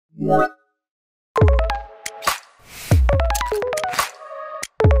Hi,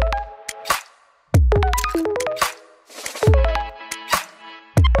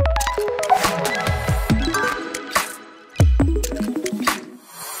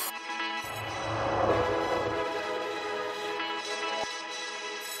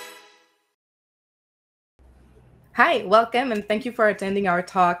 welcome, and thank you for attending our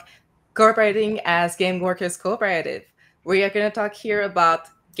talk, Cooperating as Game Workers Cooperative. We are going to talk here about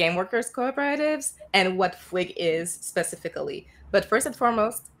game workers cooperatives and what FWG is specifically. But first and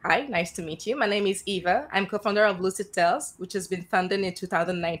foremost, hi, nice to meet you. My name is Eva. I'm co-founder of Lucid Tales, which has been founded in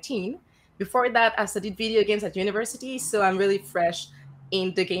 2019. Before that, I studied video games at university, so I'm really fresh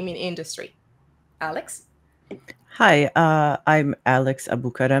in the gaming industry. Alex? Hi, I'm Alex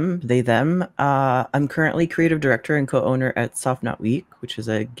Abukarem, they, them. I'm currently creative director and co-owner at Soft Not Week, which is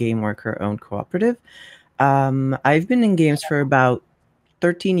a game worker-owned cooperative. I've been in games for about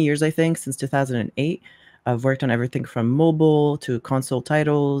 13 years, I think, since 2008. I've worked on everything from mobile to console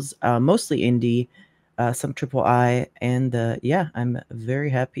titles, mostly indie, some AAA, and yeah, I'm very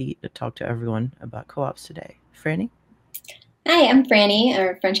happy to talk to everyone about co-ops today. Frani? Hi, I'm Frani,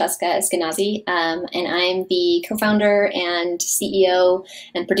 or Francesca Eskenazi, and I'm the co-founder and CEO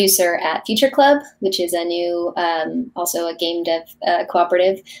and producer at Future Club, which is a new, also a game dev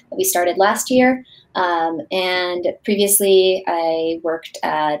cooperative that we started last year. And previously, I worked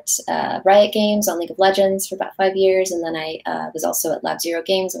at Riot Games on League of Legends for about 5 years, and then I was also at Lab Zero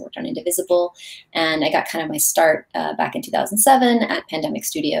Games and worked on Indivisible, and I got kind of my start back in 2007 at Pandemic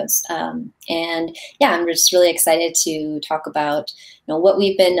Studios. And yeah, I'm just really excited to talk about what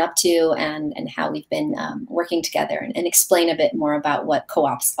we've been up to and how we've been working together and explain a bit more about what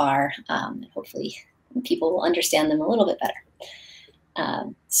co-ops are. Hopefully, people will understand them a little bit better.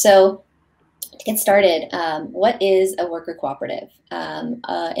 So. To get started, what is a worker cooperative?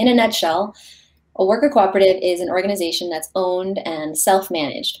 In a nutshell, a worker cooperative is an organization that's owned and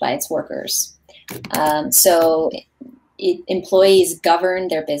self-managed by its workers. Employees govern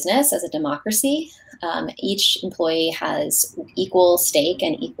their business as a democracy. Each employee has equal stake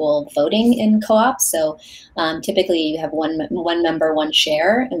and equal voting in co-ops. So typically you have one member, one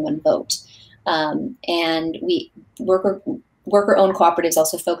share, and one vote. And worker-owned cooperatives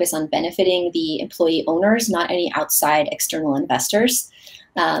also focus on benefiting the employee owners, not any outside external investors.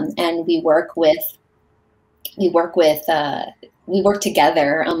 And we work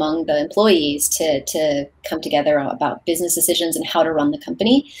together among the employees to come together about business decisions and how to run the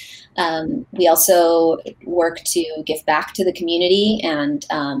company. We also work to give back to the community and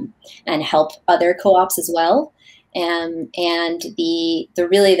help other co-ops as well. And the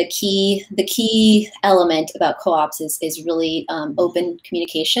key element about co-ops is really open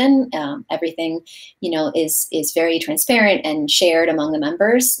communication. Everything is very transparent and shared among the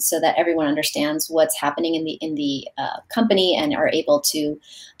members, so that everyone understands what's happening in the company and are able to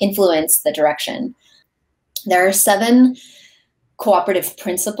influence the direction. There are 7 cooperative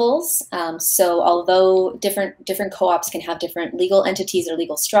principles. So although different co-ops can have different legal entities or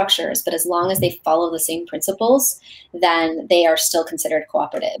legal structures, but as long as they follow the same principles, then they are still considered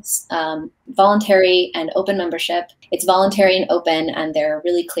cooperatives. Voluntary and open membership. It's voluntary and open, and there are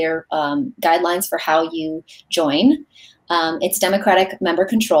really clear guidelines for how you join. It's democratic member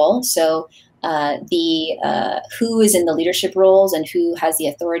control. So who is in the leadership roles and who has the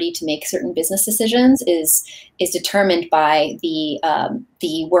authority to make certain business decisions is determined by the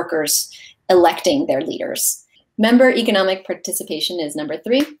workers electing their leaders. Member economic participation is number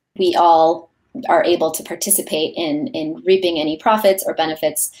 3. We all are able to participate in reaping any profits or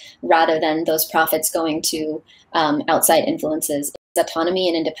benefits rather than those profits going to outside influences. Autonomy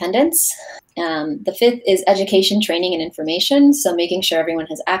and independence. The 5th is education, training, and information. So making sure everyone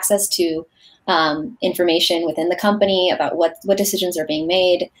has access to information within the company about what decisions are being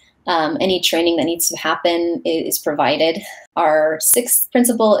made. Any training that needs to happen is provided. Our 6th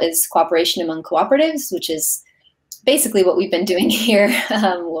principle is cooperation among cooperatives, which is basically what we've been doing here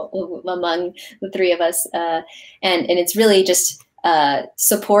among the 3 of us. And it's really just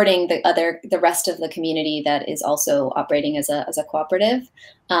supporting the rest of the community that is also operating as a cooperative.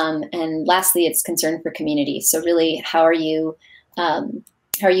 And lastly, it's concern for community. So really, how are you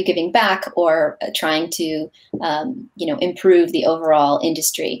giving back or trying to improve the overall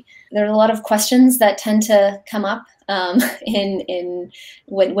industry? There are a lot of questions that tend to come up when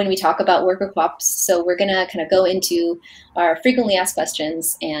we talk about worker co-ops. So we're gonna kind of go into our frequently asked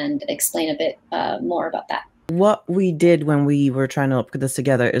questions and explain a bit more about that. What we did when we were trying to put this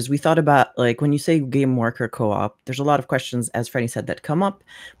together is we thought about, like, when you say game worker co-op, there's a lot of questions, as Frani said, that come up,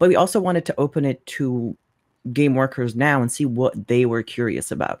 but we also wanted to open it to game workers now and see what they were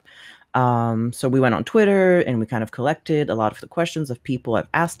curious about. So we went on Twitter and we kind of collected a lot of the questions of people have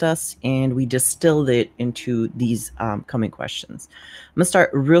asked us, and we distilled it into these coming questions. I'm gonna start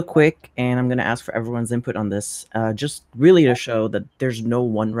real quick, and I'm gonna ask for everyone's input on this, just really to show that there's no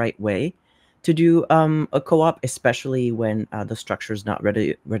one right way to do a co-op, especially when the structure is not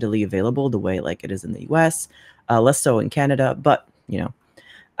readily available the way like it is in the US, less so in Canada, but you know.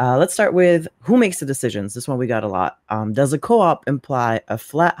 Let's start with who makes the decisions. This one we got a lot. Does a co-op imply a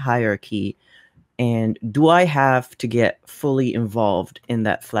flat hierarchy? And do I have to get fully involved in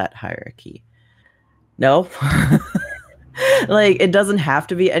that flat hierarchy? No. Like, it doesn't have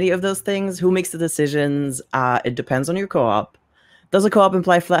to be any of those things. Who makes the decisions? It depends on your co-op. Does a co-op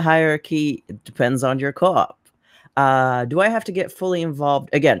imply flat hierarchy? It depends on your co-op. Do I have to get fully involved?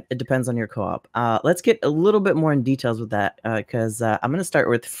 Again, it depends on your co-op. Let's get a little bit more in details with that, because I'm going to start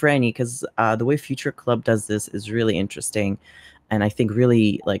with Frani, because the way Future Club does this is really interesting. And I think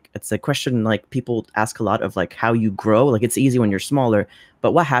really, like, it's a question like people ask a lot of, like, how you grow. Like, it's easy when you're smaller,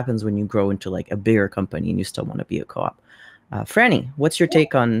 but what happens when you grow into like a bigger company and you still want to be a co-op? Franny, what's your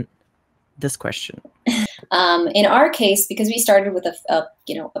take on this question? In our case, because we started with a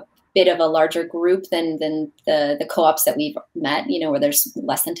bit of a larger group than the co-ops that we've met, where there's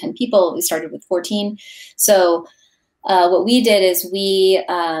less than 10 people, we started with 14. So what we did is we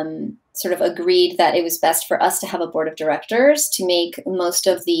sort of agreed that it was best for us to have a board of directors to make most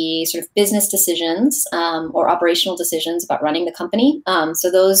of the sort of business decisions or operational decisions about running the company. So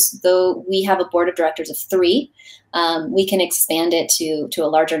though we have a board of directors of 3, we can expand it to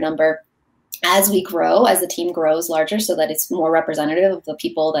a larger number as we grow, as the team grows larger, so that it's more representative of the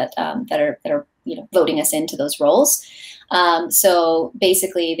people that are voting us into those roles. So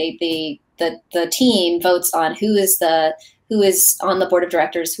basically, the team votes on who is on the board of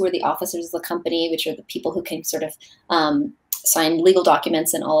directors, who are the officers of the company, which are the people who can sort of sign legal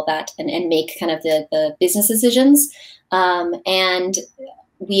documents and all of that, and make kind of the business decisions. And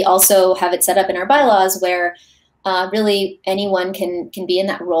we also have it set up in our bylaws where really anyone can be in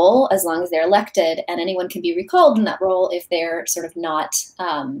that role as long as they're elected, and anyone can be recalled in that role if they're sort of not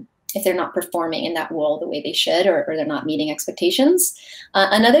if they're not performing in that role the way they should, or they're not meeting expectations.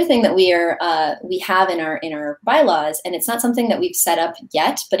 Another thing that we have in our bylaws, and it's not something that we've set up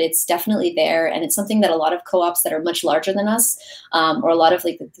yet, but it's definitely there, and it's something that a lot of co-ops that are much larger than us, or a lot of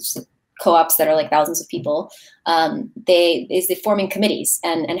like co-ops that are like thousands of people, they forming committees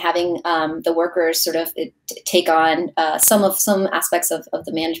and having the workers sort of take on some aspects of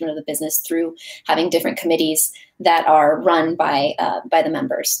the management of the business through having different committees that are run by the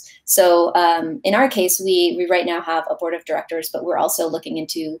members. So in our case, we right now have a board of directors, but we're also looking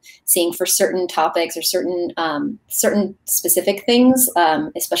into seeing for certain topics or certain specific things,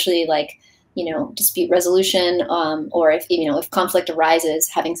 especially like dispute resolution, or if conflict arises,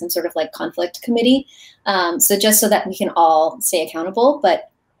 having some sort of like conflict committee. So just so that we can all stay accountable. But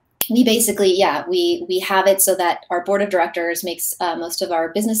we basically, we have it so that our board of directors makes most of our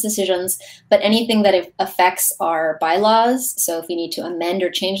business decisions, but anything that affects our bylaws, so if we need to amend or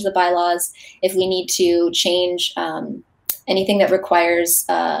change the bylaws, if we need to change anything that requires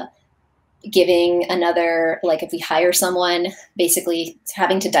giving another, like if we hire someone, basically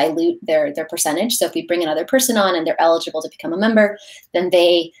having to dilute their percentage. So if we bring another person on and they're eligible to become a member, then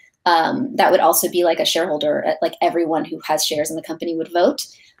they that would also be like a shareholder, like everyone who has shares in the company would vote.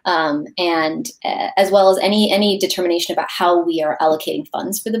 And as well as any determination about how we are allocating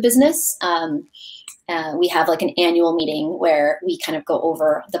funds for the business. We have like an annual meeting where we kind of go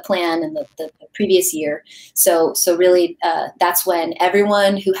over the plan and the previous year. So really, that's when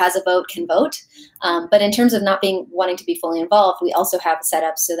everyone who has a vote can vote. But in terms of not wanting to be fully involved, we also have it set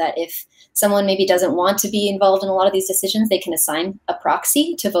up so that if someone maybe doesn't want to be involved in a lot of these decisions, they can assign a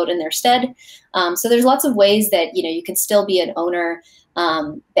proxy to vote in their stead. So there's lots of ways that you can still be an owner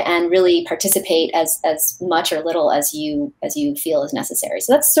and really participate as much or little as you feel is necessary.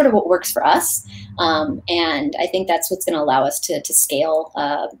 So that's sort of what works for us, and I think that's what's going to allow us to scale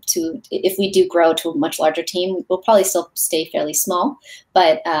to, if we do grow to a much larger team, we'll probably still stay fairly small,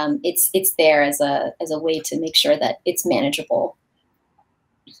 but it's there as a way to make sure that it's manageable.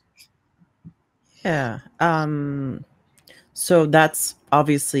 Yeah. So that's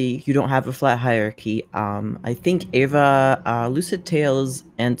obviously you don't have a flat hierarchy. I think Ava, Lucid Tales,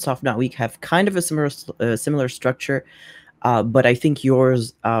 and Soft Not Week have kind of a similar structure, but I think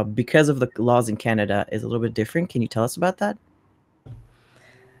yours, because of the laws in Canada, is a little bit different. Can you tell us about that?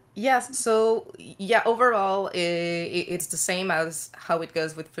 Yes, so yeah, overall, it's the same as how it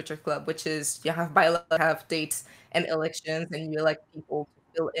goes with Future Club, which is you have bylaws, have dates and elections, and you elect people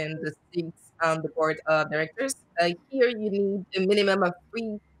to fill in the seats on the board of directors. Here, you need a minimum of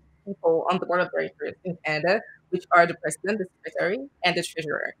 3 people on the board of directors in Canada, which are the president, the secretary, and the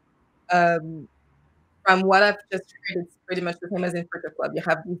treasurer. Um, from what I've just heard, it's pretty much the same as in Cricket Club. You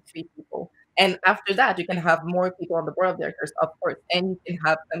have these 3 people. And after that, you can have more people on the board of directors, of course, and you can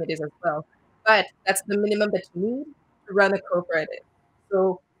have committees as well. But that's the minimum that you need to run a cooperative.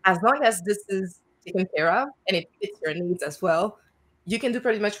 So as long as this is taken care of and it fits your needs as well, you can do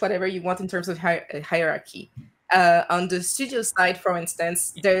pretty much whatever you want in terms of hierarchy. On the studio side, for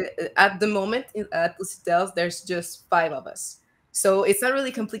instance, there at the moment at Lucid Tales, there's just 5 of us. So it's not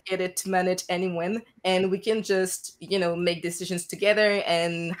really complicated to manage anyone, and we can just, make decisions together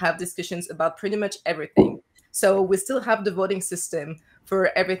and have discussions about pretty much everything. So we still have the voting system for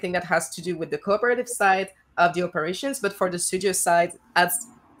everything that has to do with the cooperative side of the operations, but for the studio side, as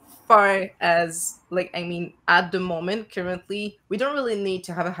far as at the moment, currently, we don't really need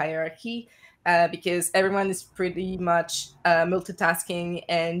to have a hierarchy. Because everyone is pretty much multitasking,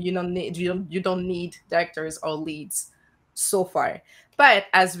 and you don't need directors or leads so far. But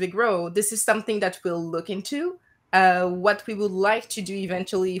as we grow, this is something that we'll look into. What we would like to do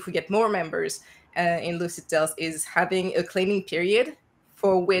eventually, if we get more members in Lucid Tales, is having a claiming period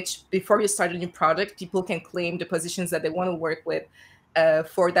for which, before you start a new project, people can claim the positions that they want to work with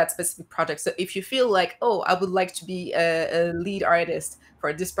for that specific project. So if you feel like, oh, I would like to be a lead artist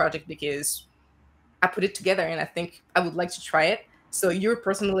for this project because I put it together and I think I would like to try it. So your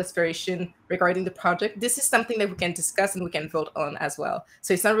personal inspiration regarding the project, this is something that we can discuss and we can vote on as well.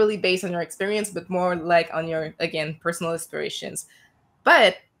 So it's not really based on your experience, but more like on your, again, personal inspirations.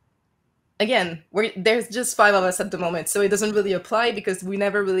 But again, there's just 5 of us at the moment, so it doesn't really apply because we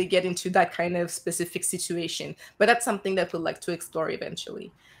never really get into that kind of specific situation. But that's something that we'd like to explore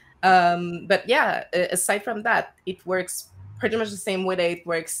eventually. But yeah, aside from that, it works pretty much the same way that it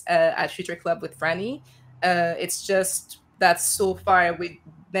works at Future Club with Frani. It's just that so far we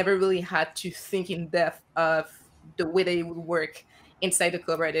never really had to think in depth of the way that it would work inside the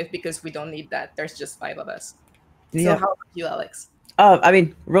cooperative because we don't need that. There's just 5 of us. So how about you, Alex? I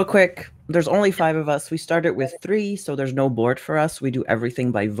mean, real quick, there's only 5 of us. We started with 3, so there's no board for us. We do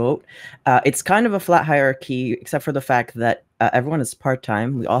everything by vote. It's kind of a flat hierarchy, except for the fact that everyone is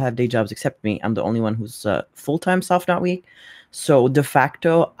part-time. We all have day jobs except me. I'm the only one who's full-time Soft Knot Week. So de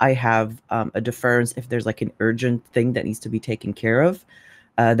facto, I have a deference if there's like an urgent thing that needs to be taken care of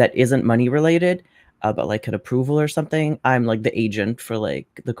that isn't money related. But like an approval or something, I'm like the agent for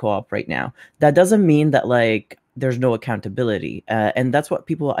like the co-op right now. That doesn't mean that like there's no accountability. And that's what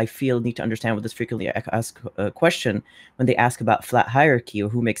people I feel need to understand with this frequently asked question when they ask about flat hierarchy or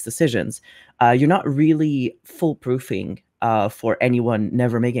who makes decisions. You're not really foolproofing for anyone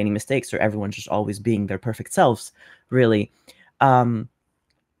never making any mistakes or everyone just always being their perfect selves, really.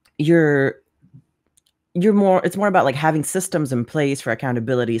 It's more about like having systems in place for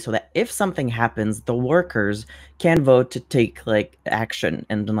accountability so that if something happens, the workers can vote to take like action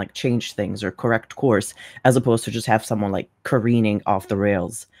and then like change things or correct course, as opposed to just have someone like careening off the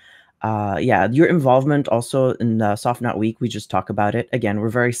rails. Yeah, your involvement also in Soft Knot Week, we just talk about it. Again, we're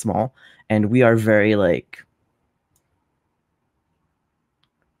very small and we are very like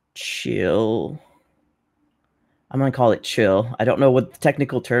chill. I'm going to call it chill. I don't know what the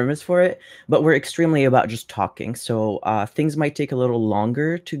technical term is for it, but we're extremely about just talking. So things might take a little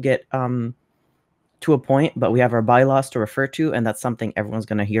longer to get to a point, but we have our bylaws to refer to, and that's something everyone's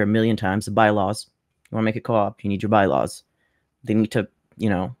going to hear a million times. The bylaws. You want to make a co-op, you need your bylaws. They need to,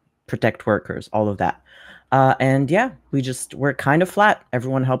 protect workers, all of that. And yeah, we're kind of flat.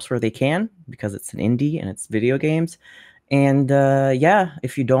 Everyone helps where they can because it's an indie and it's video games. And yeah,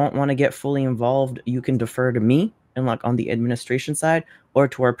 if you don't want to get fully involved, you can defer to me and like on the administration side, or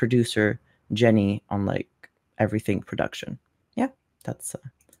to our producer Jenny on like everything production. Yeah, that's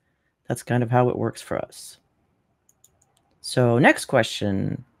kind of how it works for us. So next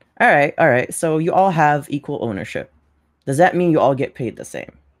question. All right. So you all have equal ownership. Does that mean you all get paid the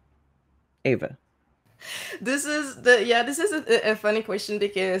same? Ava. This is a funny question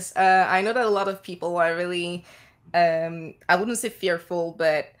because I know that a lot of people are really, I wouldn't say fearful,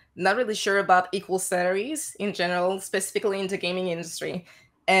 but not really sure about equal salaries in general, specifically in the gaming industry.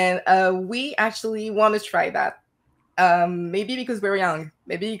 And we actually want to try that. Maybe because we're young,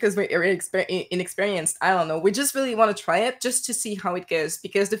 maybe because we're inexperienced. I don't know. We just really want to try it just to see how it goes.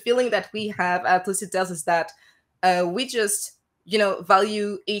 Because the feeling that we have at Lucid Tales is that we just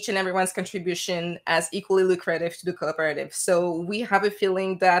value each and everyone's contribution as equally lucrative to the cooperative. So we have a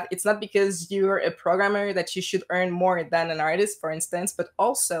feeling that it's not because you're a programmer that you should earn more than an artist, for instance, but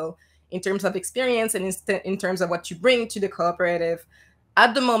also in terms of experience and in terms of what you bring to the cooperative.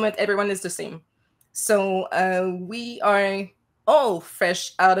 at the moment, everyone is the same. So we are all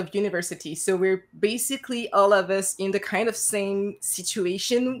fresh out of university. So we're basically all of us in the kind of same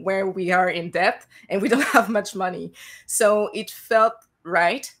situation where we are in debt and we don't have much money. So it felt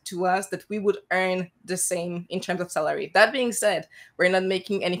right to us that we would earn the same in terms of salary. That being said, we're not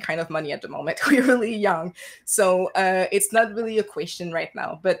making any kind of money at the moment. We're really young. So it's not really a question right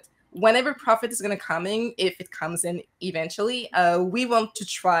now. But whenever profit is going to come in, if it comes in eventually, we want to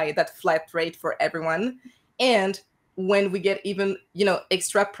try that flat rate for everyone. And when we get even,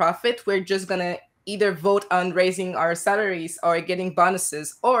 extra profit, we're just going to either vote on raising our salaries or getting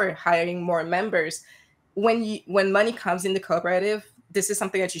bonuses or hiring more members. When money comes in the cooperative, this is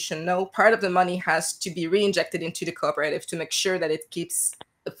something that you should know. Part of the money has to be reinjected into the cooperative to make sure that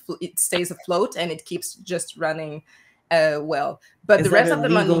it stays afloat and it keeps just running well. But Is the rest that of a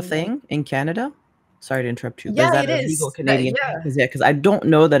the legal money thing in Canada? Sorry to interrupt you. Yeah, Is that it a is. legal Canadian Yeah. thing? Because I don't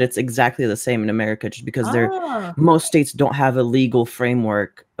know that it's exactly the same in America, just because Ah, most states don't have a legal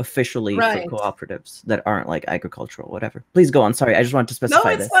framework officially for right. cooperatives that aren't like agricultural, whatever. Please go on. Sorry, I just wanted to No,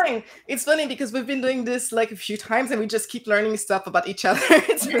 specify it's this. fine. It's funny because we've been doing this like a few times and we just keep learning stuff about each other.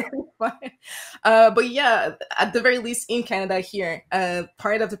 It's really fun. But yeah, at the very least in Canada here,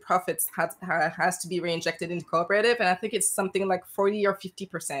 part of the profits has to be reinjected into cooperative. And I think it's something like 40 or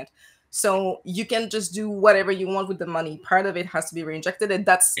 50%. So you can just do whatever you want with the money. Part of it has to be reinjected, and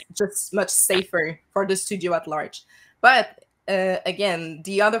that's just much safer for the studio at large. But again,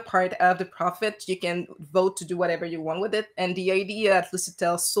 the other part of the profit, you can vote to do whatever you want with it. And the idea at Lucid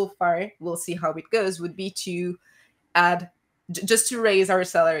Tales so far, we'll see how it goes, would be to add, just to raise our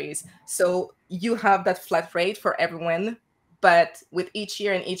salaries. So you have that flat rate for everyone, but with each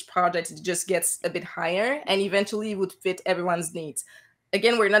year and each project, it just gets a bit higher and eventually would fit everyone's needs.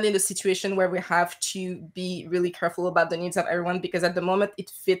 Again, we're not in the situation where we have to be really careful about the needs of everyone, because at the moment it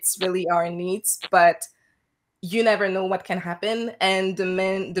fits really our needs, but you never know what can happen. And the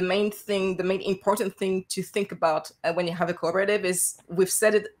main important thing to think about when you have a cooperative is, we've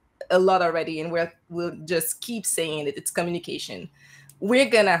said it a lot already and we'll just keep saying it, it's communication. We're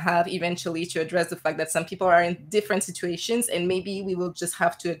gonna have eventually to address the fact that some people are in different situations, and maybe we will just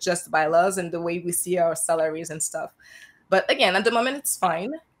have to adjust bylaws and the way we see our salaries and stuff. But again, at the moment it's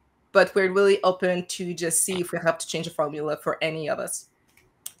fine, but we're really open to just see if we have to change the formula for any of us.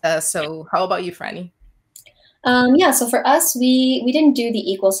 So how about you, Frani? Yeah, so for us, we didn't do the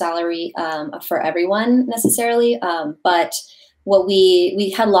equal salary for everyone necessarily, but what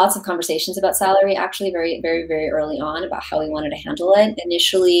we had lots of conversations about salary actually very, very, very early on about how we wanted to handle it.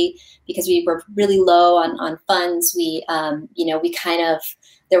 Initially, because we were really low on funds, we kind of,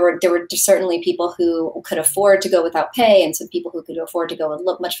 there were certainly people who could afford to go without pay, and some people who could afford to go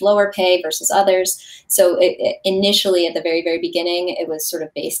with much lower pay versus others. So initially, at the very, very beginning, it was sort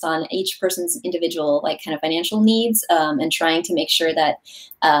of based on each person's individual like kind of financial needs, and trying to make sure that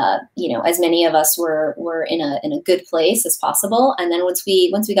as many of us were in a good place as possible. And then once we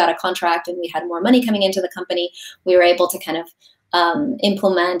got a contract and we had more money coming into the company, we were able to kind of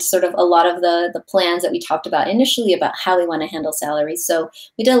implement sort of a lot of the plans that we talked about initially about how we want to handle salaries. So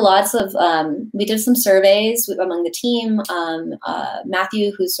we did we did some surveys among the team.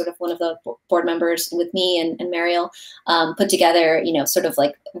 Matthew, who's sort of one of the board members with me, and Mariel, put together, sort of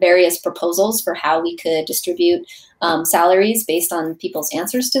like various proposals for how we could distribute salaries based on people's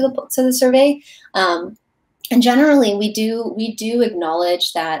answers to the survey. And generally, we do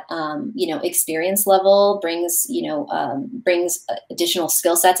acknowledge that experience level brings additional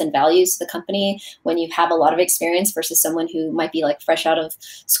skill sets and values to the company when you have a lot of experience versus someone who might be like fresh out of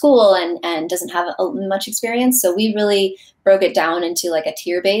school and doesn't have much experience. So we really broke it down into like a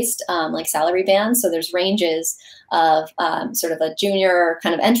tier-based like salary band. So there's ranges of sort of a junior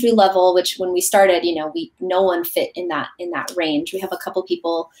kind of entry level, which when we started, no one fit in that range. We have a couple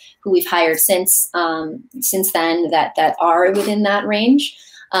people who we've hired since then that are within that range,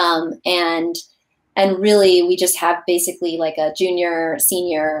 and really we just have basically like a junior,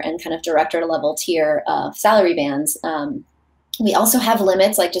 senior, and kind of director level tier of salary bands. We also have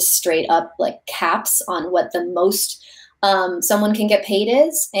limits, like just straight up like caps on what the most someone can get paid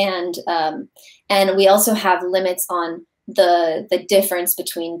is, and we also have limits on the difference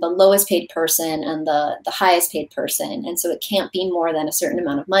between the lowest paid person and the highest paid person. And so it can't be more than a certain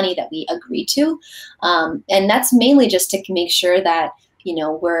amount of money that we agree to. And that's mainly just to make sure that,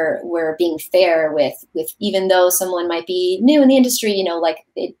 we're being fair with even though someone might be new in the industry, like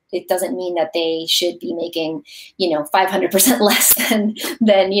it doesn't mean that they should be making, 500% less than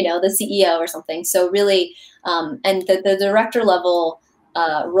the CEO or something. So really, and the director level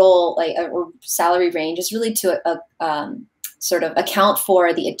role, like or salary range, is really to sort of account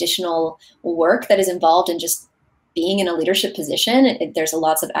for the additional work that is involved in just being in a leadership position. There's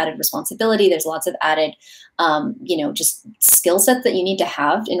lots of added responsibility. There's lots of added, just skill set that you need to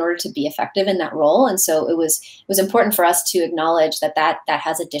have in order to be effective in that role. And so it was important for us to acknowledge that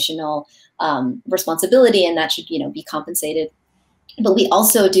has additional responsibility, and that should, be compensated. But we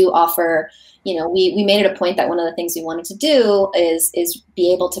also do offer, we made it a point that one of the things we wanted to do is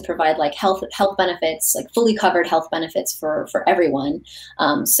be able to provide like health benefits, like fully covered health benefits for everyone.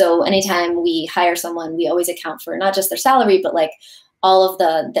 So anytime we hire someone, we always account for not just their salary, but like all of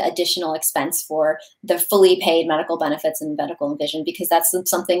the additional expense for the fully paid medical benefits and medical and vision, because that's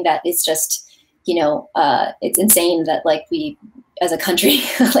something that is just, it's insane that like we as a country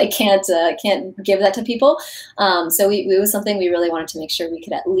like can't give that to people. So it was something we really wanted to make sure we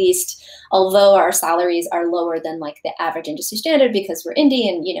could at least, although our salaries are lower than like the average industry standard because we're indie,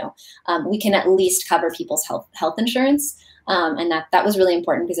 and we can at least cover people's health insurance. And that was really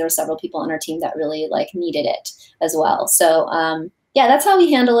important because there were several people on our team that really like needed it as well. So yeah, that's how we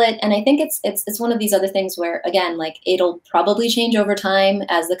handle it. And I think it's one of these other things where, again, like it'll probably change over time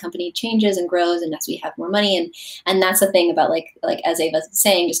as the company changes and grows and as we have more money. And that's the thing about like as Ava was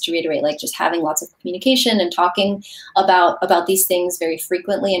saying, just to reiterate, like just having lots of communication and talking about these things very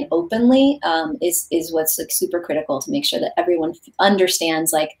frequently and openly is what's like super critical to make sure that everyone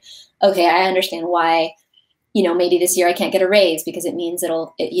understands like, okay, I understand why, maybe this year I can't get a raise because it means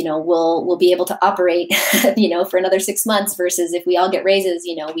we'll be able to operate, for another 6 months, versus if we all get raises,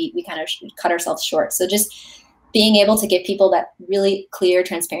 we kind of cut ourselves short. So just being able to give people that really clear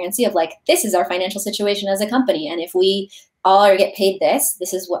transparency of like, this is our financial situation as a company. And if we all get paid this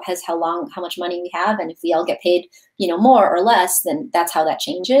is how much money we have. And if we all get paid, more or less, then that's how that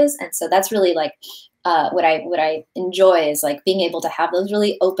changes. And so that's really like, what I enjoy is like being able to have those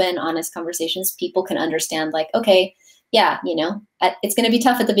really open, honest conversations. People can understand like, okay, yeah, it's going to be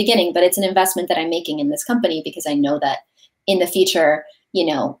tough at the beginning, but it's an investment that I'm making in this company because I know that in the future,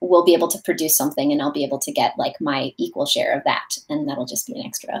 we'll be able to produce something and I'll be able to get like my equal share of that. And that'll just be an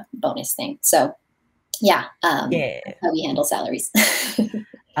extra bonus thing. So yeah, that's how we handle salaries.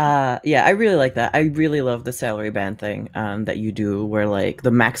 Yeah, I really like that. I really love the salary band thing that you do, where like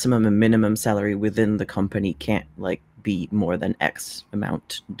the maximum and minimum salary within the company can't like be more than X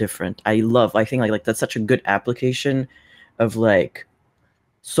amount different. I think like that's such a good application of like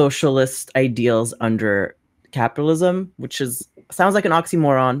socialist ideals under capitalism, which sounds like an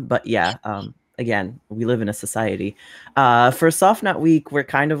oxymoron, but yeah, again, we live in a society. For Soft Knot Week, we're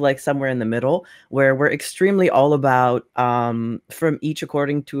kind of like somewhere in the middle, where we're extremely all about from each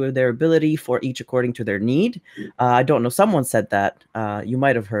according to their ability, for each according to their need. I don't know, someone said that. You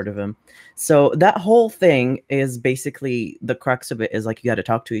might have heard of him. So that whole thing is basically the crux of it is like you got to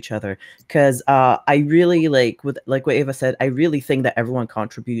talk to each other, because I really like what Ava said. I really think that everyone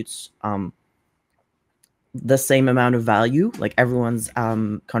contributes the same amount of value, like everyone's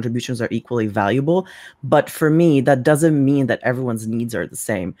contributions are equally valuable. But for me, that doesn't mean that everyone's needs are the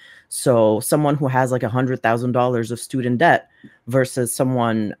same. So someone who has like $100,000 of student debt versus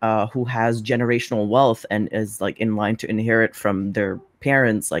someone who has generational wealth and is like in line to inherit from their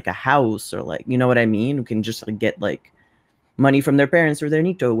parents like a house, or like, you know what I mean, who can just like get like money from their parents or their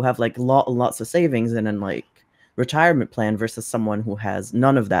nito, who have like lots of savings and then like retirement plan, versus someone who has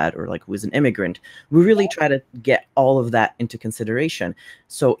none of that, or like who is an immigrant. We really try to get all of that into consideration.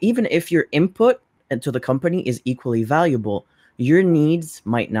 So even if your input into the company is equally valuable, your needs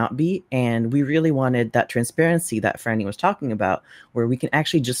might not be. And we really wanted that transparency that Frani was talking about, where we can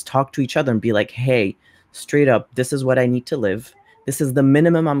actually just talk to each other and be like, hey, straight up, this is what I need to live. This is the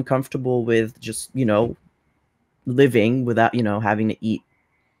minimum I'm comfortable with, just, living without, having to eat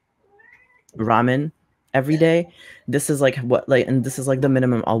ramen every day. This is like and this is like the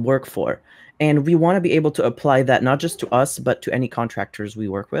minimum I'll work for. And we want to be able to apply that not just to us, but to any contractors we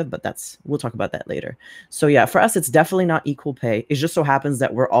work with. But we'll talk about that later. So yeah, for us, it's definitely not equal pay. It just so happens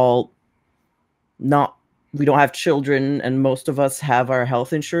that we don't have children, and most of us have our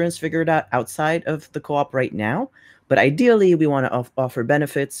health insurance figured out outside of the co-op right now. But ideally, we want to offer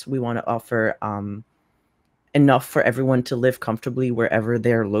benefits. We want to offer enough for everyone to live comfortably wherever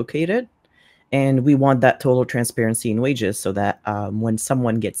they're located. And we want that total transparency in wages, so that when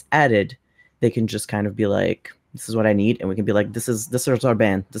someone gets added, they can just kind of be like, this is what I need. And we can be like, this is our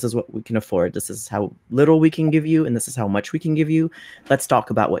band. This is what we can afford. This is how little we can give you. And this is how much we can give you. Let's talk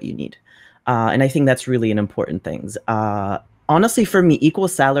about what you need. And I think that's really an important thing. Honestly, for me, equal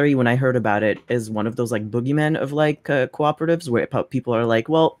salary, when I heard about it, is one of those like boogeymen of like cooperatives, where people are like,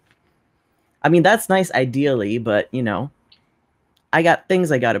 well, I mean, that's nice ideally, but I got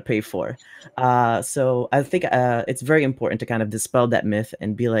things I got to pay for. So I think it's very important to kind of dispel that myth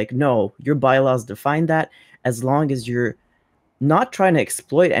and be like, no, your bylaws define that. As long as you're not trying to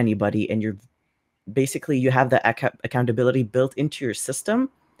exploit anybody and you're basically you have the accountability built into your system,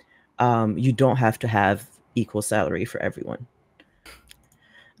 you don't have to have equal salary for everyone.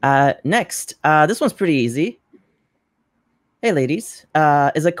 Next, this one's pretty easy. Hey, ladies,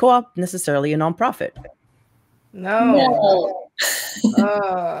 is a co-op necessarily a nonprofit? No.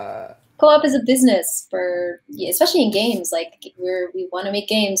 Co-op is a business for, especially in games. Like we want to make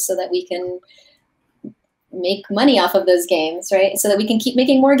games so that we can make money off of those games, right? So that we can keep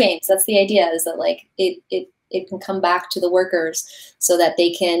making more games. That's the idea, is that like it can come back to the workers so that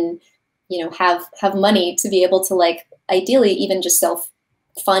they can, you know, have money to be able to, like, ideally even just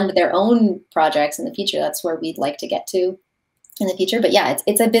self-fund their own projects in the future. That's where we'd like to get to in the future. But yeah,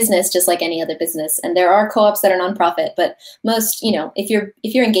 it's a business just like any other business. And there are co-ops that are nonprofit, but most, you know, if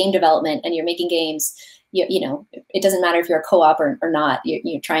you're in game development and you're making games, you know, it doesn't matter if you're a co-op or not,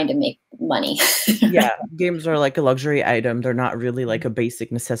 you're trying to make money. Yeah, games are like a luxury item. They're not really like a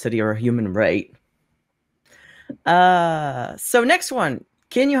basic necessity or a human right. So next one,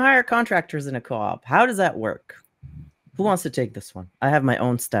 can you hire contractors in a co-op? How does that work? Who wants to take this one? I have my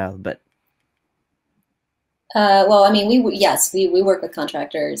own style, but well, I mean, we work with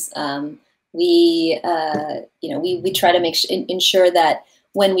contractors. We try to ensure that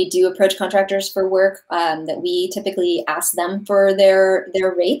when we do approach contractors for work, that we typically ask them for their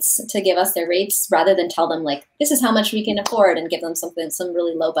rates, to give us their rates, rather than tell them like, this is how much we can afford, and give them some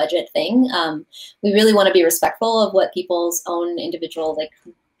really low budget thing. We really want to be respectful of what people's own individual like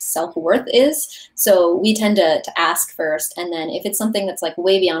self-worth is. So we tend to ask first, and then if it's something that's like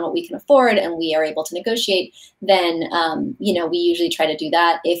way beyond what we can afford and we are able to negotiate, then we usually try to do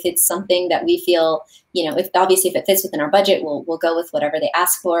that. If it's something that we feel, if it fits within our budget, we'll go with whatever they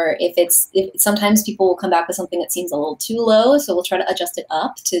ask for. If sometimes people will come back with something that seems a little too low, so we'll try to adjust it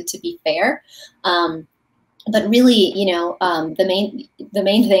up to be fair. But really, the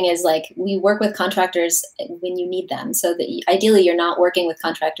main thing is like, we work with contractors when you need them. So that ideally you're not working with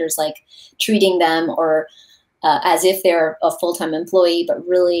contractors like treating them or as if they're a full-time employee, but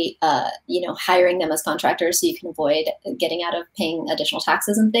really, hiring them as contractors so you can avoid getting out of paying additional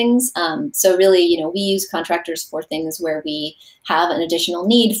taxes and things. So really, we use contractors for things where we have an additional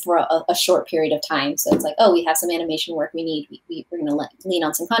need for a short period of time. So it's like, oh, we have some animation work we need. We're going to lean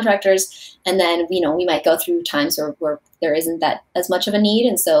on some contractors. And then, we might go through times where there isn't that as much of a need.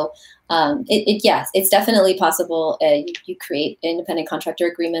 And so it's definitely possible. You create independent contractor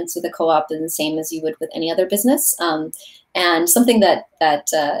agreements with a co-op the same as you would with any other business. And something that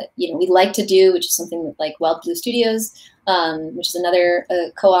we like to do, which is something that like Wild Blue Studios, which is another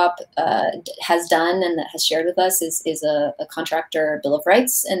co-op, has done and that has shared with us, is a contractor bill of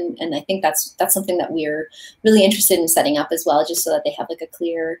rights. And I think that's something that we're really interested in setting up as well, just so that they have like a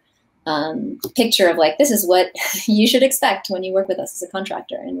clear picture of like, this is what you should expect when you work with us as a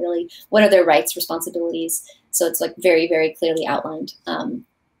contractor, and really what are their rights, responsibilities. So it's like very, very clearly outlined.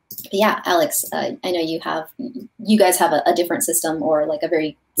 But yeah, Alex, I know you guys have a different system, or like a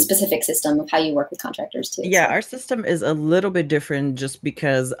very specific system of how you work with contractors too. Yeah, so. Our system is a little bit different just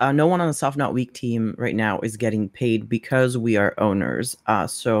because no one on the Soft Not Week team right now is getting paid because we are owners.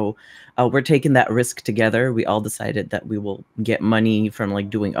 So we're taking that risk together. We all decided that we will get money from like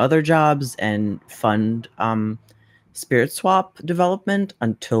doing other jobs and fund Spirit Swap development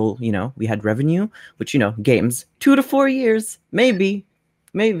until, we had revenue, which, games, 2 to 4 years, maybe.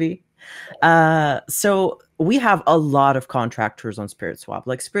 So we have a lot of contractors on Spirit Swap.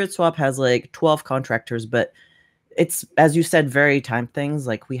 Like Spirit Swap has like 12 contractors, but it's, as you said, very time things.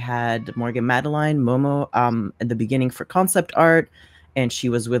 Like we had Morgan Madeline, Momo, at the beginning for concept art, and she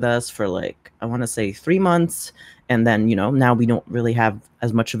was with us for like, I want to say 3 months. And then, now we don't really have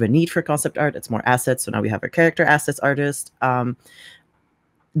as much of a need for concept art. It's more assets. So now we have our character assets artist.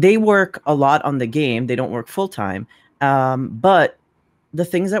 They work a lot on the game. They don't work full time. But the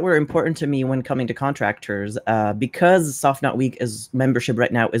things that were important to me when coming to contractors, because Soft Not Week is membership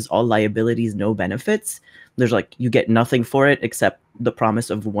right now is all liabilities, no benefits. There's like, you get nothing for it except the promise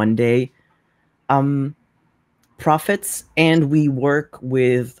of one day profits. And we work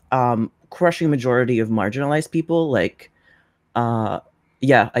with crushing majority of marginalized people. Like,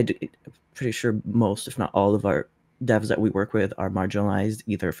 pretty sure most, if not all of our devs that we work with are marginalized,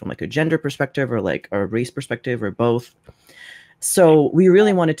 either from like a gender perspective or like a race perspective or both. So we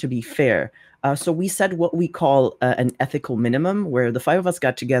really wanted to be fair. So we said what we call an ethical minimum, where the 5 of us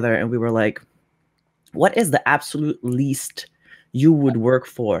got together and we were like, what is the absolute least you would work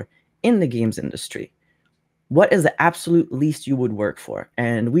for in the games industry? what is the absolute least you would work for?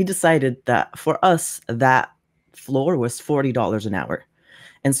 And we decided that for us, that floor was $40 an hour.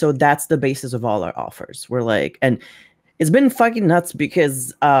 And so that's the basis of all our offers. We're like, and it's been fucking nuts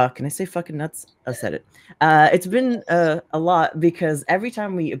because, can I say fucking nuts? I said it. It's been a lot because every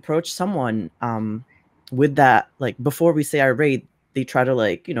time we approach someone with that, like before we say our rate, they try to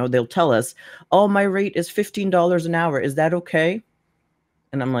like, you know, they'll tell us, oh, my rate is $15 an hour. Is that okay?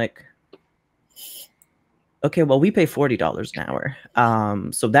 And I'm like, okay, well, we pay $40 an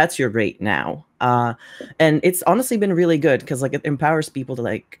hour. So that's your rate now. And it's honestly been really good because like it empowers people to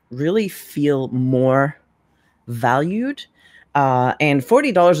like really feel more valued. And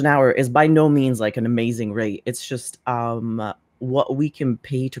 $40 an hour is by no means like an amazing rate. It's just what we can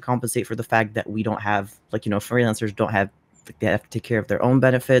pay to compensate for the fact that we don't have, like, you know, freelancers don't have, they have to take care of their own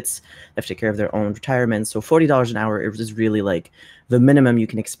benefits, they have to take care of their own retirement. So $40 an hour is really like the minimum you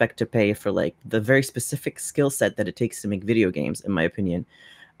can expect to pay for like the very specific skill set that it takes to make video games, in my opinion,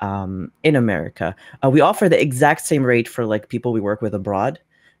 in America. We offer the exact same rate for like people we work with abroad,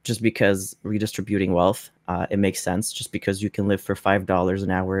 just because redistributing wealth, it makes sense. Just because you can live for $5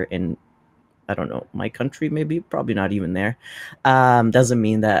 an hour in, I don't know, my country, maybe, probably not even there, doesn't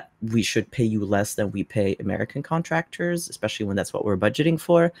mean that we should pay you less than we pay American contractors, especially when that's what we're budgeting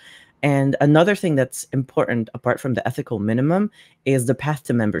for. And another thing that's important, apart from the ethical minimum, is the path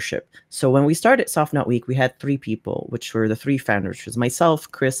to membership. So when we started Soft Knot Week, we had 3 people, which were the 3 founders, which was myself,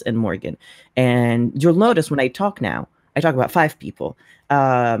 Chris, and Morgan. And you'll notice when I talk now, I talk about 5 people.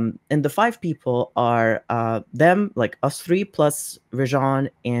 And the 5 people are them, like us 3, plus Rajan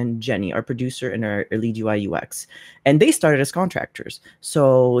and Jenny, our producer and our lead UI UX. And they started as contractors.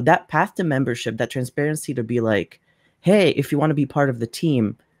 So that path to membership, that transparency to be like, hey, if you want to be part of the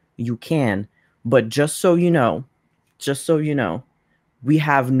team, you can. But just so you know, we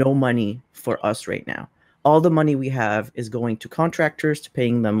have no money for us right now. All the money we have is going to contractors, to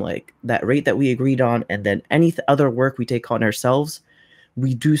paying them like that rate that we agreed on. And then any other work we take on ourselves,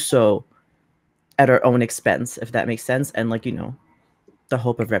 we do so at our own expense, if that makes sense. And like, you know, the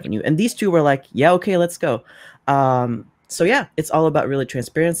hope of revenue. And these 2 were like, yeah, okay, let's go. So yeah, it's all about really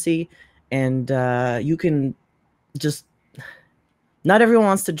transparency. And you can just, not everyone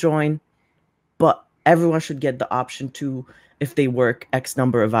wants to join, but everyone should get the option to, if they work X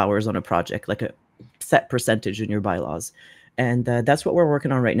number of hours on a project, like a set percentage in your bylaws. And that's what we're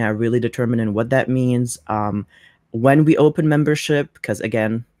working on right now, really determining what that means. When we open membership, because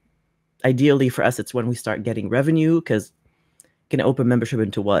again, ideally for us, it's when we start getting revenue, because can open membership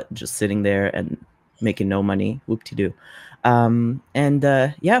into what? Just sitting there and making no money, whoop-de-doo.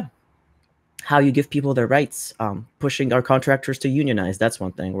 Yeah, how you give people their rights, pushing our contractors to unionize. That's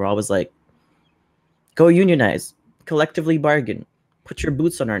one thing. We're always like, go unionize, collectively bargain, put your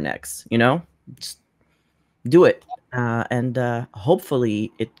boots on our necks, you know, just do it. And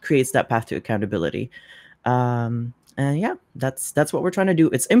hopefully it creates that path to accountability. And yeah, that's what we're trying to do.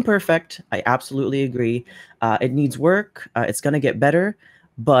 It's imperfect. I absolutely agree. It needs work. It's going to get better,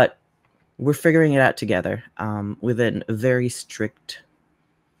 but we're figuring it out together within very strict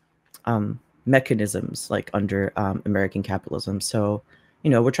mechanisms, like under American capitalism. So, you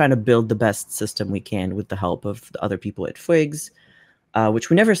know, we're trying to build the best system we can with the help of the other people at FWGS,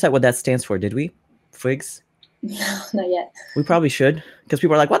 which we never said what that stands for, did we? FWGS? No, not yet. We probably should, because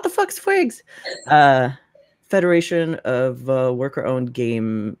people are like, what the fuck's FWGS? Federation of Worker-Owned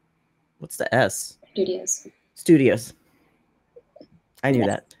Game, what's the S? Studios. I knew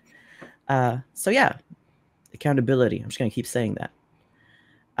that. So yeah, accountability. I'm just going to keep saying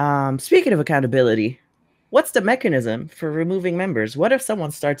that. Speaking of accountability, what's the mechanism for removing members? What if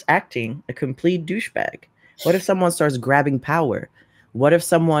someone starts acting a complete douchebag? What if someone starts grabbing power? What if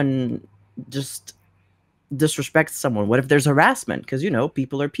someone just disrespects someone? What if there's harassment? Because, you know,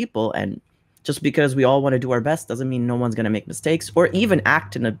 people are people, and just because we all want to do our best doesn't mean no one's going to make mistakes or even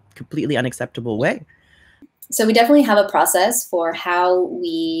act in a completely unacceptable way. So we definitely have a process for how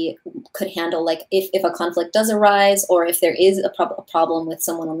we could handle, like, if a conflict does arise, or if there is a problem with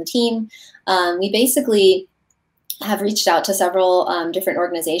someone on the team. We basically have reached out to several different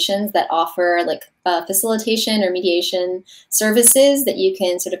organizations that offer like facilitation or mediation services that you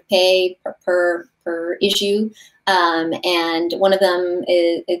can sort of pay per issue. And one of them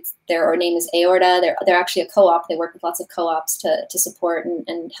is their name is Aorta. They're actually a co-op. They work with lots of co-ops to support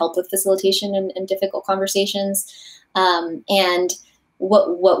and help with facilitation and difficult conversations. And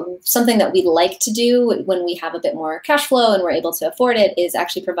what something that we like to do when we have a bit more cash flow and we're able to afford it is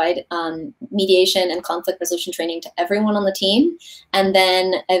actually provide mediation and conflict resolution training to everyone on the team, and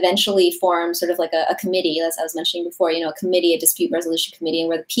then eventually form sort of like a committee, as I was mentioning before, a committee, a dispute resolution committee,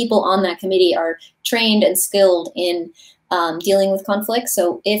 where the people on that committee are trained and skilled in dealing with conflict.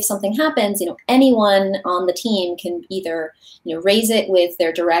 So if something happens, anyone on the team can either, raise it with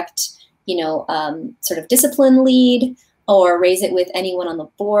their direct, sort of discipline lead, or raise it with anyone on the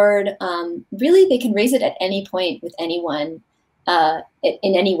board. Really, they can raise it at any point with anyone in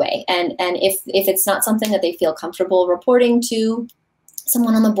any way. And if it's not something that they feel comfortable reporting to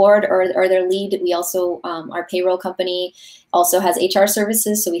someone on the board or their lead, we also, our payroll company also has HR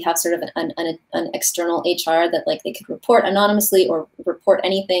services. So we have sort of an external HR that like they could report anonymously or report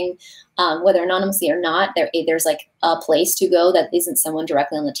anything, whether anonymously or not. There's like a place to go that isn't someone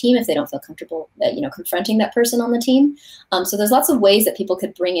directly on the team if they don't feel comfortable, confronting that person on the team. So there's lots of ways that people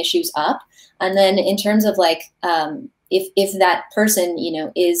could bring issues up. And then in terms of like, if that person,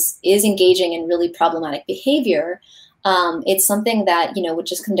 is engaging in really problematic behavior, it's something that, would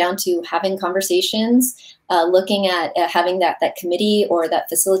just come down to having conversations, looking at having that committee or that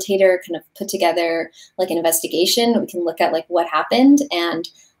facilitator kind of put together like an investigation. We can look at like what happened, and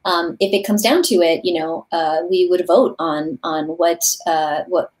if it comes down to it, we would vote on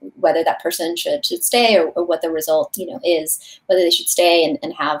whether that person should stay or what the result, is, whether they should stay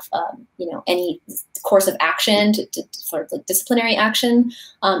and have, any course of action for like disciplinary action,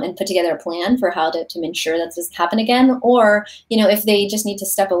 and put together a plan for how to ensure that this doesn't happen again. Or, if they just need to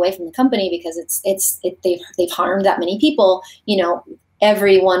step away from the company because they've harmed that many people,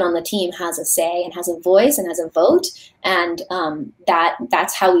 everyone on the team has a say and has a voice and has a vote, and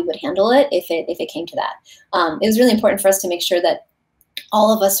that's how we would handle it if it came to that. It was really important for us to make sure that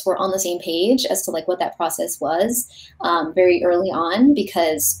all of us were on the same page as to like what that process was very early on,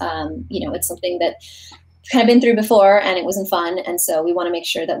 because it's something that kind of been through before and it wasn't fun, and so we want to make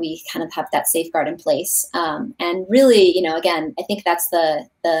sure that we kind of have that safeguard in place. And really, again, I think that's the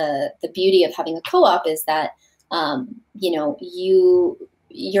beauty of having a co-op, is that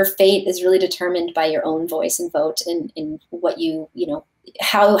your fate is really determined by your own voice and vote in what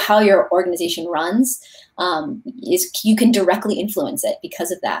how your organization runs. You can directly influence it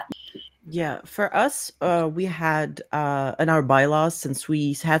because of that. Yeah, for us, we had in our bylaws, since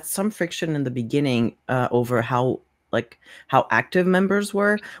we had some friction in the beginning over how active members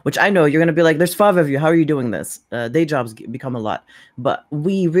were, which I know you're going to be like, there's 5 of you. How are you doing this? Day jobs become a lot. But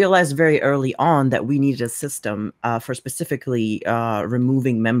we realized very early on that we needed a system for specifically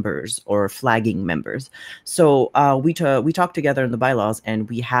removing members or flagging members. So we talked together in the bylaws, and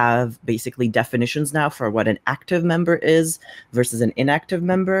we have basically definitions now for what an active member is versus an inactive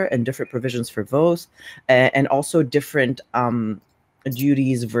member, and different provisions for both, and also different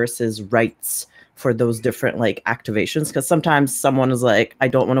duties versus rights for those different like activations. Because sometimes someone is like, I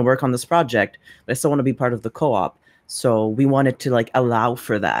don't want to work on this project, but I still want to be part of the co-op. So we wanted to like allow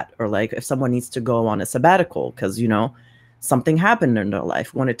for that. Or like if someone needs to go on a sabbatical because, something happened in their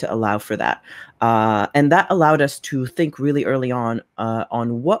life, we wanted to allow for that. And that allowed us to think really early on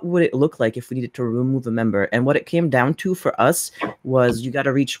what would it look like if we needed to remove a member. And what it came down to for us was you got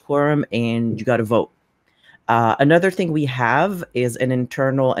to reach quorum and you got to vote. Another thing we have is an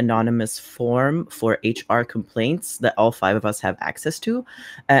internal anonymous form for HR complaints that all 5 of us have access to.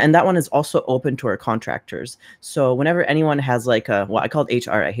 And that one is also open to our contractors. So whenever anyone has like I call it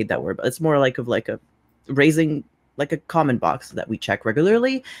HR, I hate that word, but it's more like a raising like a comment box that we check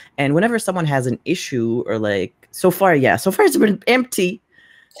regularly. And whenever someone has an issue or so far it's been empty.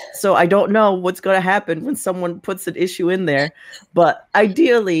 So I don't know what's going to happen when someone puts an issue in there. But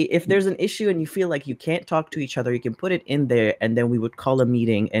ideally, if there's an issue and you feel like you can't talk to each other, you can put it in there, and then we would call a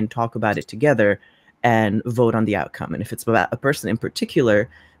meeting and talk about it together and vote on the outcome. And if it's about a person in particular,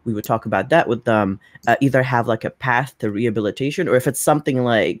 we would talk about that with them, either have like a path to rehabilitation, or if it's something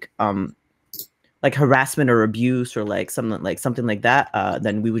like harassment or abuse or something like that,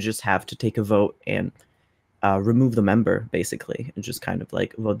 then we would just have to take a vote and remove the member, basically, and just kind of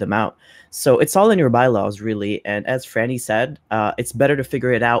like vote them out. So it's all in your bylaws, really. And as Frani said, it's better to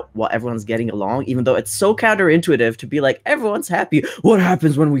figure it out while everyone's getting along, even though it's so counterintuitive to be like, everyone's happy. What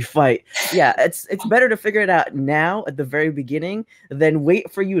happens when we fight? Yeah, it's better to figure it out now at the very beginning than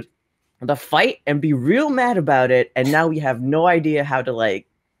wait for you to fight and be real mad about it. And now we have no idea how to like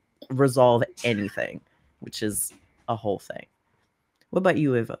resolve anything, which is a whole thing. What about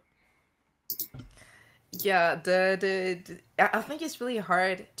you, Eva? Yeah, I think it's really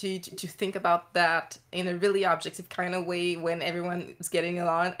hard to think about that in a really objective kind of way when everyone is getting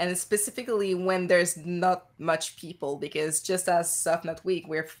along, and specifically when there's not much people, because just as Softnet Week,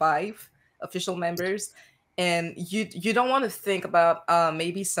 we're 5 official members, and you don't want to think about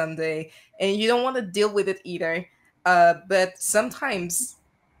maybe someday, and you don't want to deal with it either. But sometimes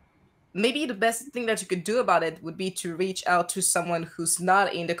maybe the best thing that you could do about it would be to reach out to someone who's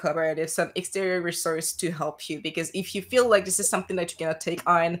not in the cooperative, some exterior resource to help you. Because if you feel like this is something that you cannot take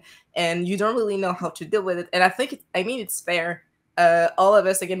on and you don't really know how to deal with it, and I think, I mean, it's fair. All of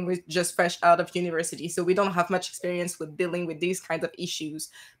us, again, we're just fresh out of university, so we don't have much experience with dealing with these kinds of issues.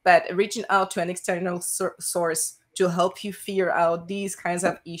 But reaching out to an external source to help you figure out these kinds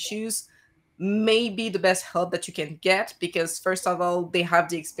of issues may be the best help that you can get, because first of all, they have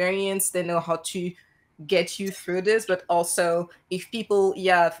the experience, they know how to get you through this. But also, if people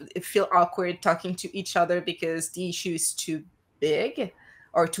feel awkward talking to each other because the issue is too big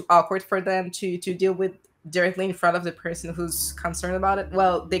or too awkward for them to deal with directly in front of the person who's concerned about it,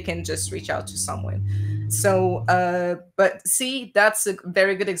 well, they can just reach out to someone. So but see, that's a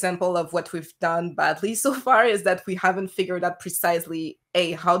very good example of what we've done badly so far, is that we haven't figured out precisely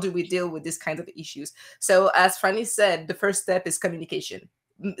how do we deal with these kinds of issues. So as Frani said, the first step is communication.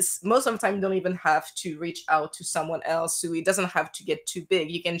 Most of the time you don't even have to reach out to someone else, so it doesn't have to get too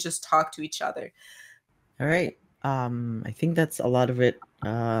big. You can just talk to each other. All right. I think that's a lot of it.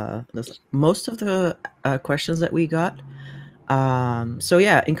 Most of the questions that we got. So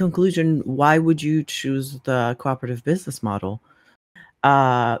yeah, in conclusion, why would you choose the cooperative business model?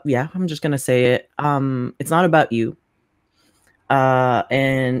 Yeah, I'm just gonna say it. It's not about you.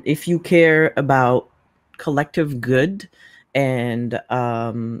 And if you care about collective good and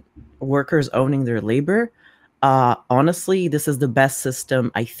workers owning their labor, honestly, this is the best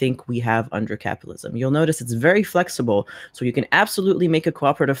system I think we have under capitalism. You'll notice it's very flexible, so you can absolutely make a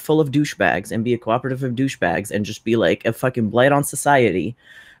cooperative full of douchebags and be a cooperative of douchebags and just be like a fucking blight on society.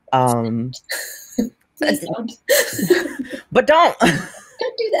 Please don't. But don't.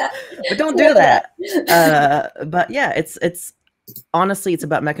 Don't do that. But don't do that. But yeah, it's honestly, it's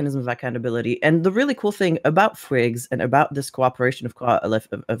about mechanism of accountability. And the really cool thing about FWGS and about this cooperation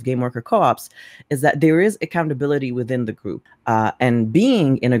of game worker co-ops is that there is accountability within the group. And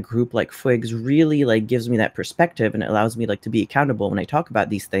being in a group like FWGS really like gives me that perspective, and it allows me like to be accountable when I talk about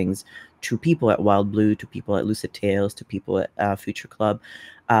these things to people at Wild Blue, to people at Lucid Tales, to people at Future Club,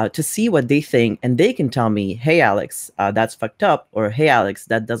 to see what they think, and they can tell me, hey Alex, that's fucked up, or hey Alex,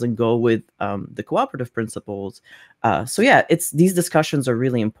 that doesn't go with the cooperative principles. So yeah, these discussions are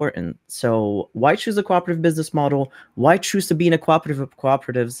really important. So why choose a cooperative business model? Why choose to be in a cooperative of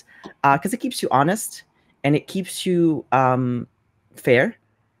cooperatives? Because it keeps you honest, and it keeps you fair,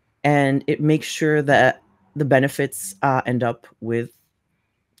 and it makes sure that the benefits end up with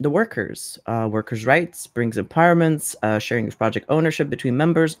the workers. Workers' rights, brings empowerments, sharing of project ownership between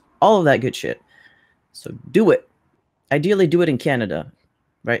members, all of that good shit. So do it. Ideally, do it in Canada.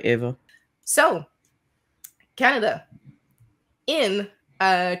 Right, Ava? So, Canada. In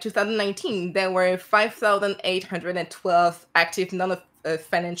 2019, there were 5,812 active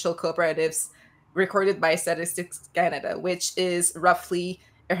non-financial cooperatives recorded by Statistics Canada, which is roughly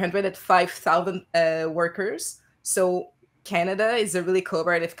 105,000 workers. So Canada is a really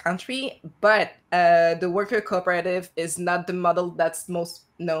cooperative country, but the worker cooperative is not the model that's most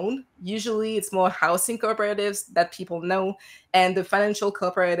known. Usually it's more housing cooperatives that people know, and the financial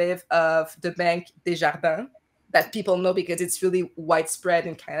cooperative of the Banque Desjardins that people know because it's really widespread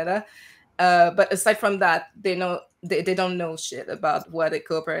in Canada. But aside from that, they don't know shit about what a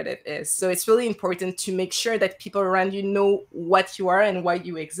cooperative is. So it's really important to make sure that people around you know what you are and why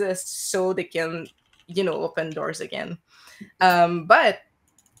you exist, so they can, open doors again. But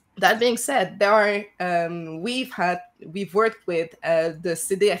that being said, there are we've worked with the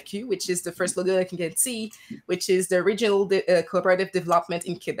CDRQ, which is the first logo that you can see, which is the Regional Cooperative Development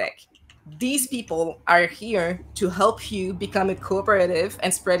in Quebec. These people are here to help you become a cooperative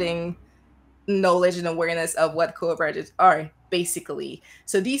and spreading knowledge and awareness of what cooperatives are, basically.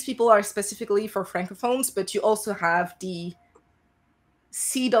 So these people are specifically for francophones, but you also have the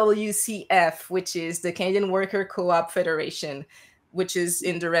CWCF, which is the Canadian Worker Co-op Federation, which is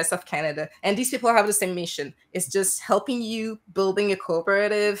in the rest of Canada. And these people have the same mission. It's just helping you building a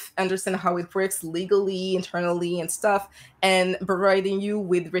cooperative, understand how it works legally, internally, and stuff, and providing you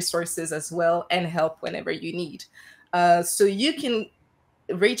with resources as well and help whenever you need. So you can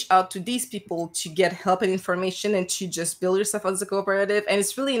reach out to these people to get help and information and to just build yourself as a cooperative. And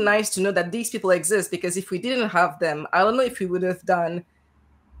it's really nice to know that these people exist, because if we didn't have them, I don't know if we would have done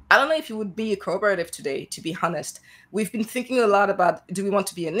I don't know if you would be a cooperative today, to be honest. We've been thinking a lot about, do we want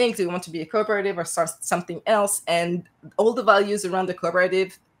to be an Inc? Do we want to be a cooperative or something else? And all the values around the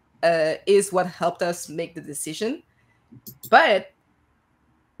cooperative is what helped us make the decision. But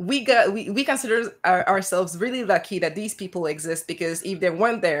we consider ourselves really lucky that these people exist, because if they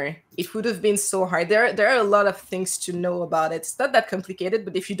weren't there, it would have been so hard. There are a lot of things to know about it. It's not that complicated,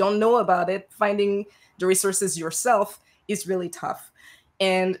 but if you don't know about it, finding the resources yourself is really tough.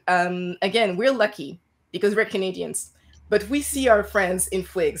 And again, we're lucky because we're Canadians, but we see our friends in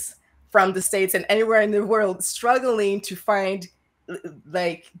FWGS from the States and anywhere in the world struggling to find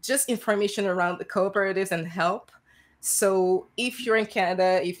like just information around the cooperatives and help. So if you're in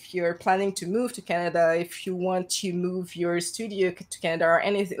Canada, if you're planning to move to Canada, if you want to move your studio to Canada or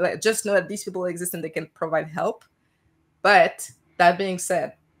anything, like, just know that these people exist and they can provide help. But that being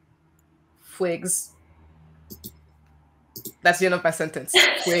said, FWGS, that's the end of my sentence.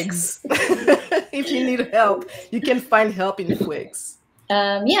 FWGS. If you need help, you can find help in FWGS.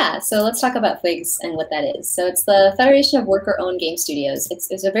 Yeah, so let's talk about FWGS and what that is. So it's the Federation of Worker-Owned Game Studios.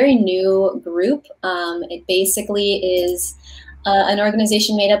 It's a very new group. It basically is an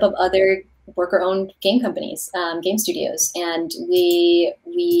organization made up of other worker-owned game companies, game studios. And we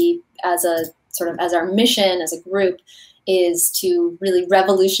as a sort of, as our mission as a group, is to really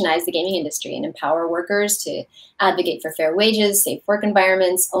revolutionize the gaming industry and empower workers to advocate for fair wages, safe work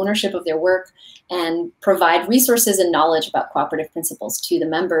environments, ownership of their work, and provide resources and knowledge about cooperative principles to the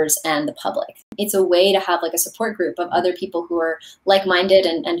members and the public. It's a way to have like a support group of other people who are like-minded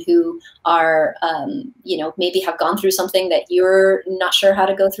and who are, you know, maybe have gone through something that you're not sure how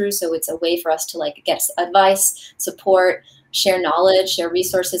to go through. So it's a way for us to like get advice, support, share knowledge, share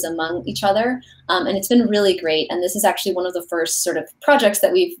resources among each other. And it's been really great. And this is actually one of the first sort of projects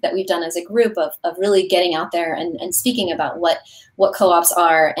that we've done as a group of really getting out there and speaking about what co-ops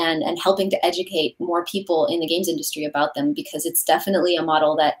are and helping to educate more people in the games industry about them, because it's definitely a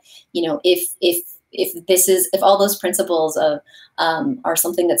model that, you know, if all those principles of are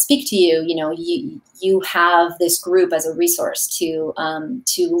something that speak to you, you know, you have this group as a resource to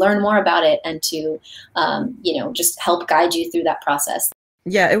learn more about it and to you know, just help guide you through that process.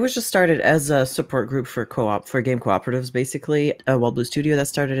 Yeah, it was just started as a support group for game cooperatives, basically. Wild Blue Studio that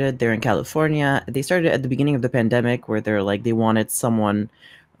started it. They're in California. They started at the beginning of the pandemic, where they're like, they wanted someone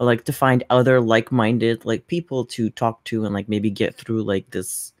like to find other like-minded like people to talk to and like maybe get through like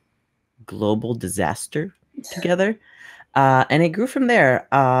this global disaster together. And it grew from there.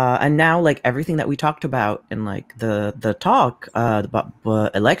 And now like everything that we talked about in like the talk about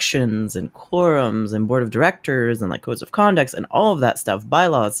elections and quorums and board of directors and like codes of conduct and all of that stuff,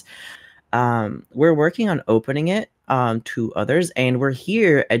 bylaws, we're working on opening it to others. And we're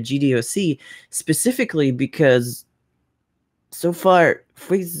here at GDOC specifically because so far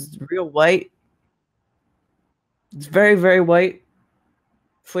FWGS is real white. It's very, very white.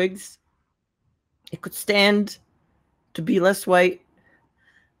 FWGS. It could stand to be less white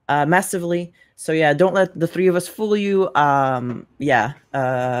massively. So yeah, don't let the three of us fool you.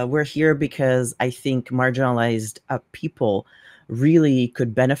 We're here because I think marginalized people really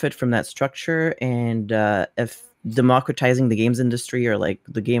could benefit from that structure. And if democratizing the games industry or like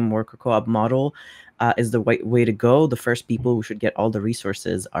the game worker co-op model is the right way to go, the first people who should get all the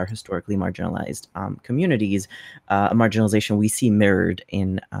resources are historically marginalized communities, a marginalization we see mirrored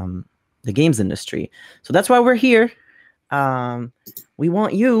in the games industry. So that's why we're here. We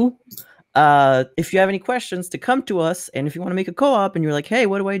want you, if you have any questions, to come to us. And if you want to make a co-op and you're like, hey,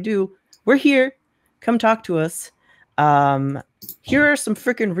 what do I do? We're here. Come talk to us. Here are some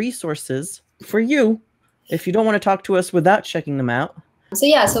freaking resources for you if you don't want to talk to us without checking them out. So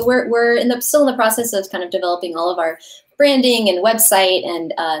yeah, so we're still in the process of kind of developing all of our branding and website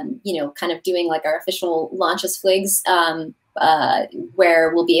and you know, kind of doing like our official launch as FWGS.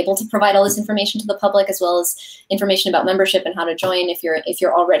 Where we'll be able to provide all this information to the public, as well as information about membership and how to join if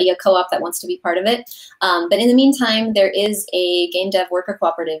you're already a co-op that wants to be part of it. But in the meantime, there is a Game Dev Worker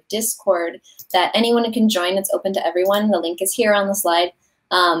Cooperative Discord that anyone can join. It's open to everyone. The link is here on the slide.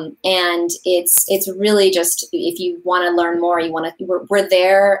 And it's really just, if you want to learn more, we're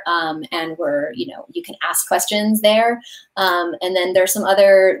there, and you know, you can ask questions there. And then there's some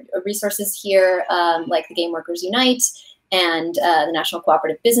other resources here, like the Game Workers Unite, and the National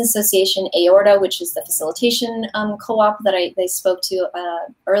Cooperative Business Association, AORTA, which is the facilitation co-op that I spoke to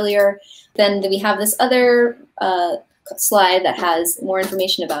earlier. Then we have this other slide that has more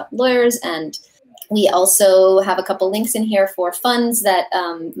information about lawyers, and we also have a couple links in here for funds that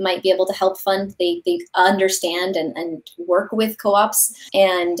might be able to help fund. They understand and work with co-ops.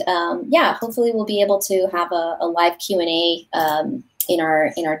 And yeah, hopefully we'll be able to have a live Q&A in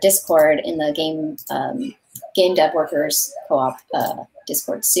our Discord, in the game dev workers co-op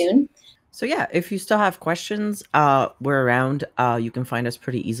Discord soon. So yeah, if you still have questions, we're around. You can find us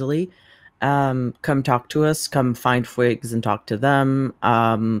pretty easily. Come talk to us. Come find Fwigs and talk to them.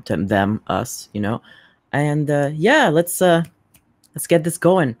 Us, you know. And yeah, let's get this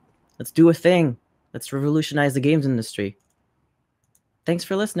going. Let's do a thing. Let's revolutionize the games industry. Thanks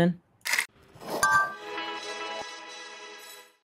for listening.